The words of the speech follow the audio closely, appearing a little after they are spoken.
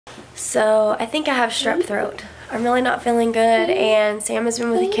So I think I have strep throat. I'm really not feeling good, and Sam has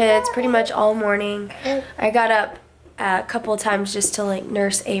been with the kids pretty much all morning. I got up a couple of times just to like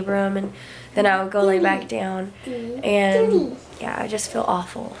nurse Abram, and then I would go lay back down. And yeah, I just feel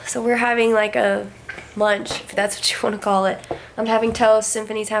awful. So we're having like a lunch, if that's what you want to call it. I'm having toast,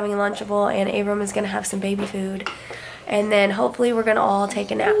 Symphony's having a Lunchable, and Abram is going to have some baby food. And then hopefully we're going to all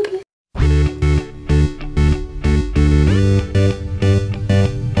take a nap.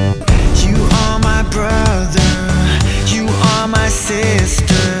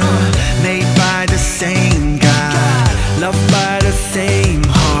 Sister, made by the same God, loved by the same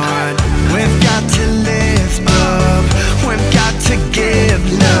heart. We've got to live up, we've got to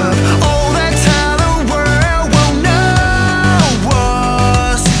give love. Oh, that's how the world will know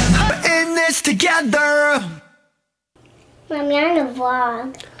us. We're in this together. Mommy, I'm in a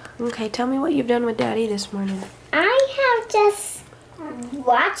vlog. Okay, tell me what you've done with Daddy this morning. I have just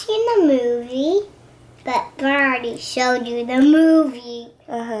watching the movie. But I already showed you the movie.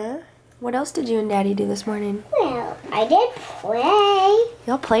 Uh-huh. What else did you and Daddy do this morning? Well, I did play.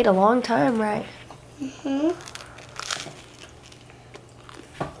 Y'all played a long time, right? Mm-hmm.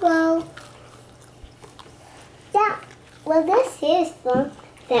 Well, yeah. Well, this is fun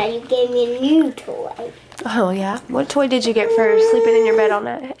that you gave me a new toy. Oh, yeah? What toy did you get for sleeping in your bed all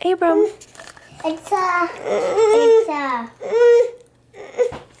night? Abram. It's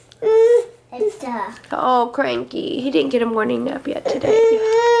Oh, cranky. He didn't get a morning nap yet today.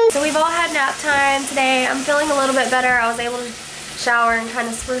 So we've all had nap time today. I'm feeling a little bit better. I was able to shower and kind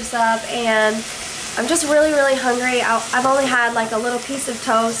of spruce up, and I'm just really, really hungry. I've only had like a little piece of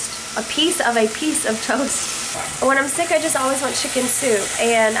toast, a piece of toast. When I'm sick, I just always want chicken soup,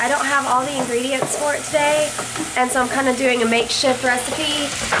 and I don't have all the ingredients for it today, and so I'm kind of doing a makeshift recipe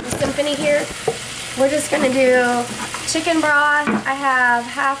with Symphony here. We're just going to do chicken broth. I have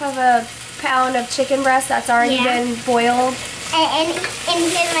half of a pound of chicken breast that's already been boiled. And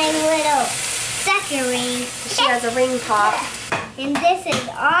then my little second ring. She has a ring pop. And this is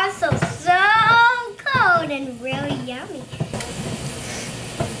also so cold and really yummy.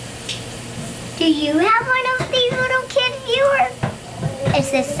 Do you have one of these little kid viewers?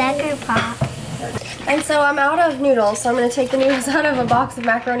 It's a sucker pop. And so I'm out of noodles, so I'm going to take the noodles out of a box of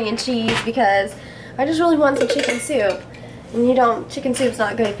macaroni and cheese because I just really want some chicken soup. And chicken soup's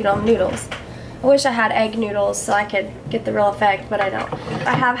not good if you don't have noodles. I wish I had egg noodles so I could get the real effect, but I don't.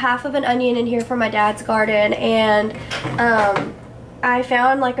 I have half of an onion in here from my dad's garden, and I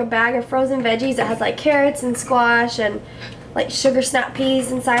found like a bag of frozen veggies that has like carrots and squash and like sugar snap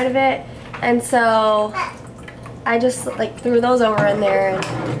peas inside of it. And so I just like threw those over in there,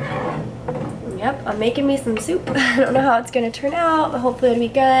 and yep, I'm making me some soup. I don't know how it's going to turn out, but hopefully it'll be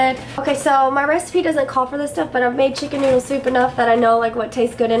good. Okay, so my recipe doesn't call for this stuff, but I've made chicken noodle soup enough that I know like what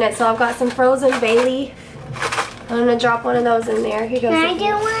tastes good in it. So I've got some frozen bay leaf. I'm going to drop one of those in there. Here goes. Can I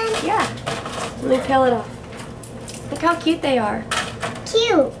do one? Yeah. Let me peel it off. Look how cute they are.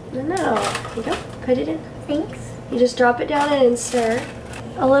 Cute. I know. Here you go. Put it in. Thanks. You just drop it down and stir.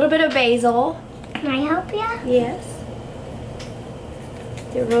 A little bit of basil. Can I help you? Yes.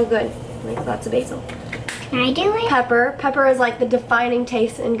 They're real good. Like lots of basil. Can I do it? Pepper. Pepper is like the defining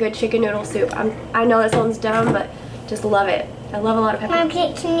taste in good chicken noodle soup. I know that sounds dumb, but just love it. I love a lot of pepper.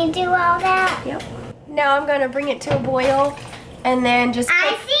 Okay, can you do all that? Yep. Now I'm going to bring it to a boil and then just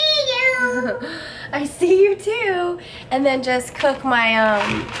I see you! I see you too! And then just cook my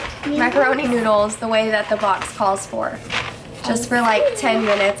macaroni noodles the way that the box calls for. Just for like 10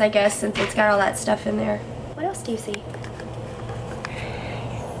 minutes, I guess, since it's got all that stuff in there. What else do you see?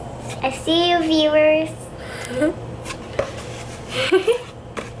 I see you, viewers.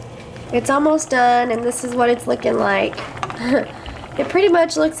 It's almost done, and this is what it's looking like. It pretty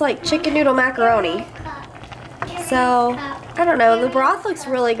much looks like chicken noodle macaroni. So, I don't know. The broth looks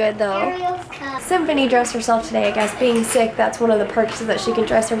really good, though. Symphony dressed herself today. I guess being sick, that's one of the perks, is that she can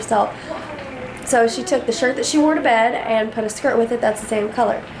dress herself. So she took the shirt that she wore to bed and put a skirt with it that's the same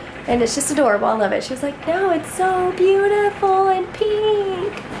color. And it's just adorable. I love it. She was like, no, it's so beautiful and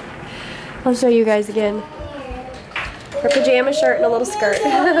pink. I'll show you guys again. Her pajama shirt and a little skirt.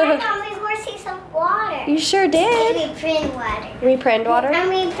 I always want to see some water. You sure did. Reprint water. Reprint water? I'm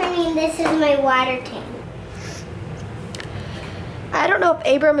reprinting. This is my water tank. I don't know if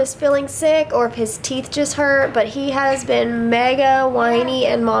Abram is feeling sick or if his teeth just hurt, but he has been mega whiny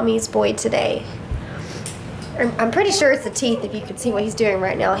and mommy's boy today. I'm pretty sure it's the teeth, if you can see what he's doing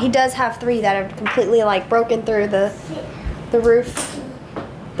right now. He does have 3 that have completely like broken through the roof,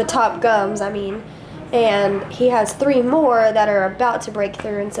 the top gums, I mean. And he has 3 more that are about to break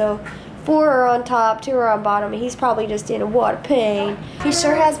through, and so 4 are on top, 2 are on bottom, and he's probably just in a lot of pain. He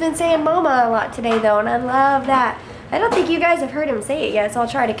sure has been saying mama a lot today though, and I love that. I don't think you guys have heard him say it yet, so I'll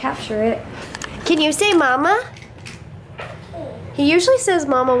try to capture it. Can you say mama? He usually says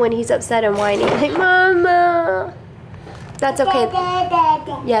mama when he's upset and whiny. Like, mama. That's okay.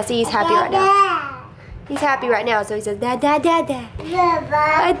 Yeah, see, he's happy right now. He's happy right now, so he says, da, da, da, da.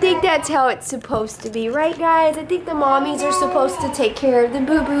 I think that's how it's supposed to be, right, guys? I think the mommies are supposed to take care of the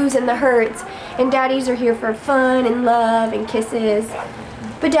boo-boos and the hurts, and daddies are here for fun and love and kisses.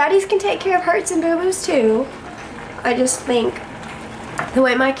 But daddies can take care of hurts and boo-boos, too. I just think the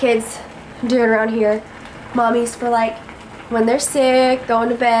way my kids do it around here, mommies for, like, when they're sick, going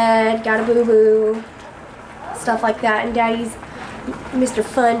to bed, got a boo-boo, stuff like that, and daddy's Mr.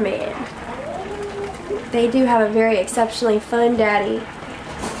 Fun Man. They do have a very exceptionally fun daddy,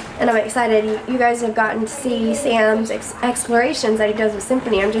 and I'm excited. You guys have gotten to see Sam's explorations that he does with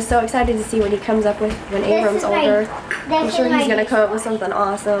Symphony. I'm just so excited to see what he comes up with when Abram's older. I'm sure he's going to come up with something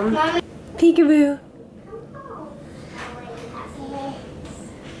awesome. Peekaboo.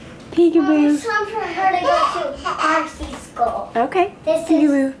 Peekaboo. It's time for her to go to Horsey's school. Okay. This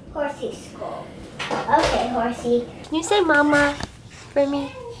Peekaboo. is Horsey's school. Okay, Horsey. Can you say mama for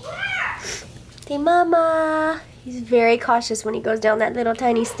me? Say mama. He's very cautious when he goes down that little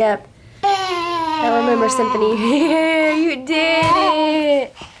tiny step. I remember Symphony. Yeah, you did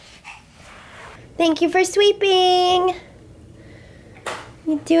it. Thank you for sweeping.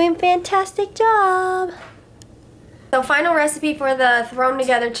 You're doing a fantastic job. So final recipe for the thrown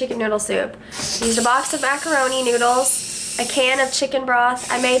together chicken noodle soup. Used a box of macaroni noodles, a can of chicken broth.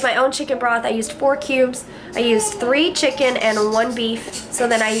 I made my own chicken broth. I used 4 cubes. I used 3 chicken and 1 beef. So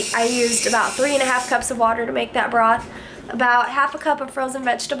then I used about 3.5 cups of water to make that broth. About ½ cup of frozen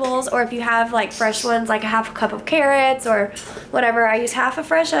vegetables, or if you have like fresh ones, like a ½ cup of carrots or whatever. I use half a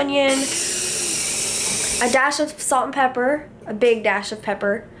fresh onion, a dash of salt and pepper, a big dash of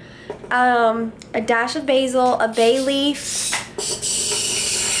pepper, a dash of basil, a bay leaf,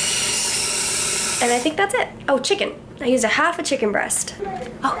 and I think that's it. Oh, chicken. I used a half a chicken breast.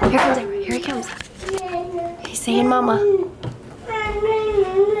 Oh, here comes Abram. Here he comes. He's saying mama.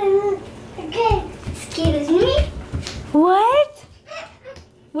 Excuse me? What?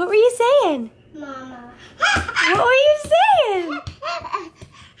 What were you saying? Mama. What were you saying?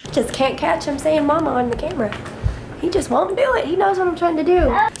 Just can't catch him saying mama on the camera. He just won't do it. He knows what I'm trying to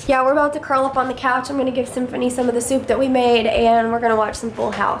do. Yeah, we're about to curl up on the couch. I'm gonna give Symphony some of the soup that we made, and we're gonna watch some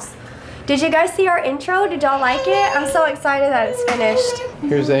Full House. Did you guys see our intro? Did y'all like it? I'm so excited that it's finished.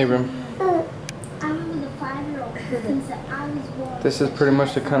 Here's Abram. I'm the 5-year-old since I was born. This is pretty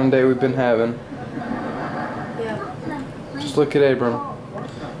much the kind of day we've been having. Yeah. Just look at Abram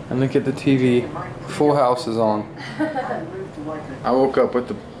and look at the TV. Full House is on. I woke up with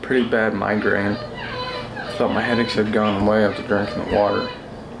a pretty bad migraine. I thought my headaches had gone away after drinking the water.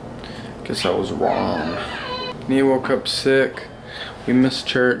 Guess I was wrong. Nia woke up sick. We missed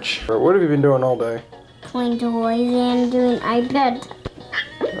church. What have you been doing all day? Playing toys and doing iPad.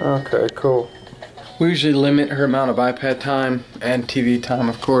 Okay, cool. We usually limit her amount of iPad time and TV time,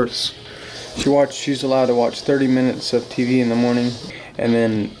 of course. She's allowed to watch 30 minutes of TV in the morning, and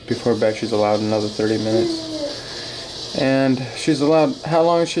then before bed she's allowed another 30 minutes. And she's allowed, how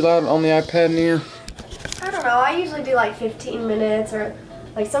long is she allowed on the iPad, Nia? I don't know. I usually do like 15 minutes or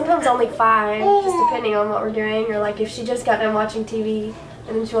like sometimes only 5, just depending on what we're doing. Or like if she just got done watching TV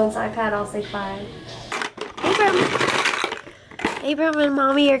and then she wants the iPad, I'll say 5. Abram and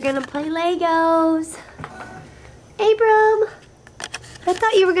Mommy are gonna play Legos. Abram, I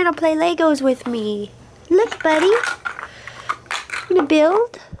thought you were gonna play Legos with me. Look, buddy. You gonna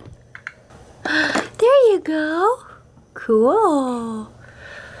build? There you go. Cool.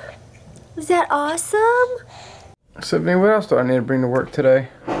 Is that awesome? Symphony, what else do I need to bring to work today?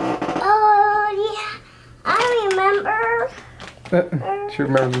 Oh, yeah. I remember. She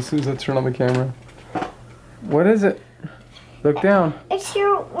remembers as soon as I turn on the camera. What is it? Look down. It's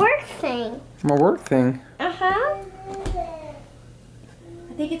your work thing. My work thing. Uh-huh.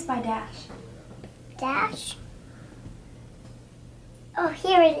 I think it's by Dash. Dash. Oh,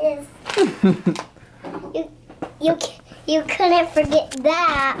 here it is. You couldn't forget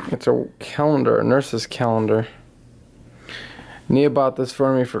that. It's a calendar, a nurse's calendar. Nia bought this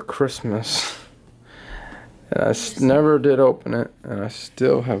for me for Christmas. And I never did open it, and I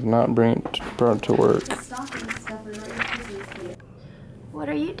still have not brought it to work. What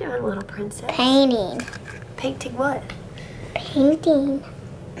are you doing, little princess? Painting. Painting what? Painting.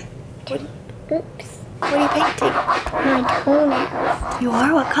 Oops. What are you painting? My toenails. You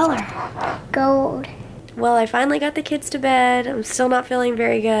are? What color? Gold. Well, I finally got the kids to bed. I'm still not feeling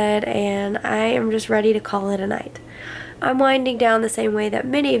very good, and I am just ready to call it a night. I'm winding down the same way that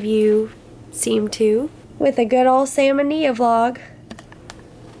many of you seem to, with a good old Sam and Nia vlog.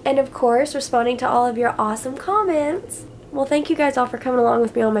 And of course, responding to all of your awesome comments. Well, thank you guys all for coming along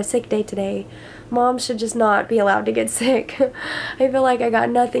with me on my sick day today. Mom should just not be allowed to get sick. I feel like I got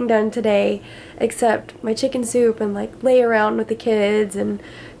nothing done today except my chicken soup and like lay around with the kids and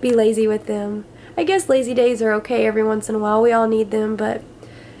be lazy with them. I guess lazy days are okay every once in a while. We all need them, but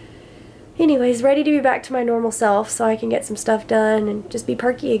anyways, ready to be back to my normal self so I can get some stuff done and just be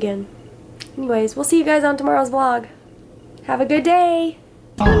perky again. Anyways, we'll see you guys on tomorrow's vlog. Have a good day.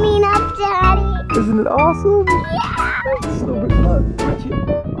 Clean up, Daddy. Isn't it awesome? Yeah. It's so big. Watch it.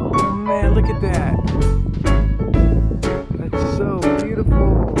 Oh man, look at that. That's so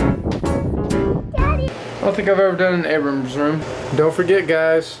beautiful. Daddy. I don't think I've ever done an Abram's room. Don't forget,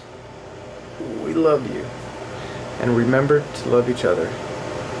 guys, we love you. And remember to love each other.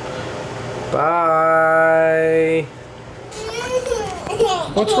 Bye.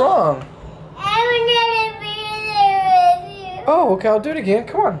 What's wrong? I'm gonna be there with you. Oh, okay, I'll do it again.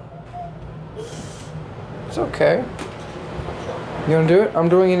 Come on. It's okay. You want to do it? I'm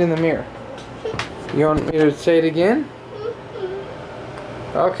doing it in the mirror. You want me to say it again?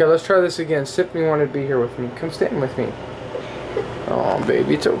 Okay, let's try this again. Symphony wanted to be here with me. Come stand with me. Oh,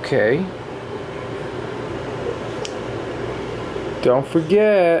 baby, it's okay. Don't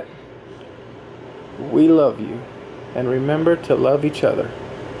forget, we love you. And remember to love each other.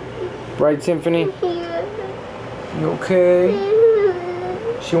 Right, Symphony? You okay?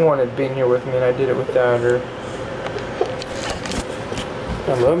 She wanted being here with me and I did it without her.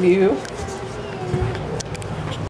 I love you.